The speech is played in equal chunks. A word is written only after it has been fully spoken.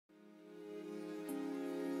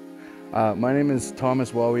My name is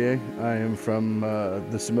Thomas Wawier. I am from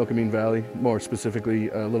the Similkameen Valley, more specifically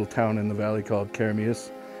a little town in the valley called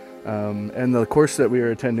Karamias. And the course that we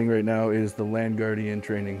are attending right now is the Land Guardian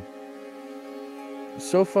training.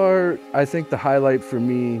 So far, I think the highlight for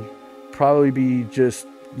me probably be just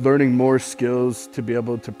learning more skills to be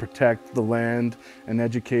able to protect the land and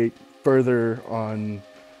educate further on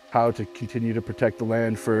how to continue to protect the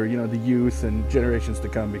land for the youth and generations to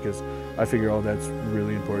come, because I figure all that's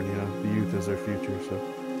really important. The youth is our future.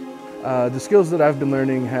 So the skills that I've been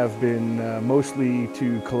learning have been mostly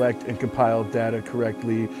to collect and compile data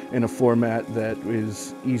correctly in a format that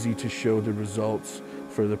is easy to show the results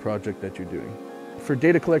for the project that you're doing. For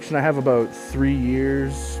data collection, I have about 3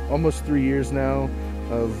 years, almost 3 years now,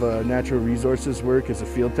 of natural resources work as a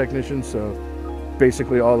field technician. So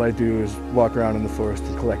basically all I do is walk around in the forest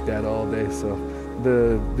and collect data all day. So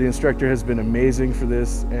the instructor has been amazing for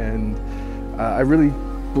this, and I really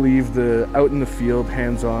believe the out in the field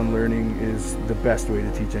hands-on learning is the best way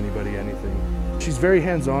to teach anybody anything. She's very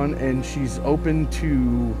hands-on, and she's open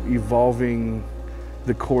to evolving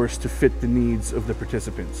the course to fit the needs of the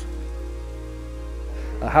participants.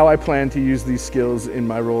 How I plan to use these skills in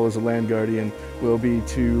my role as a land guardian will be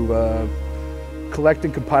to collect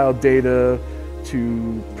and compile data,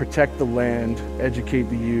 to protect the land, educate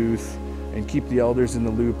the youth, and keep the elders in the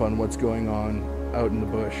loop on what's going on out in the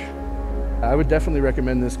bush. I would definitely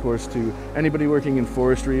recommend this course to anybody working in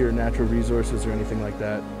forestry or natural resources or anything like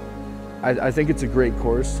that. I think it's a great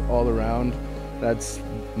course all around. That's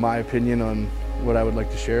my opinion on what I would like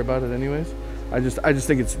to share about it anyways. I just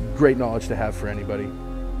think it's great knowledge to have for anybody.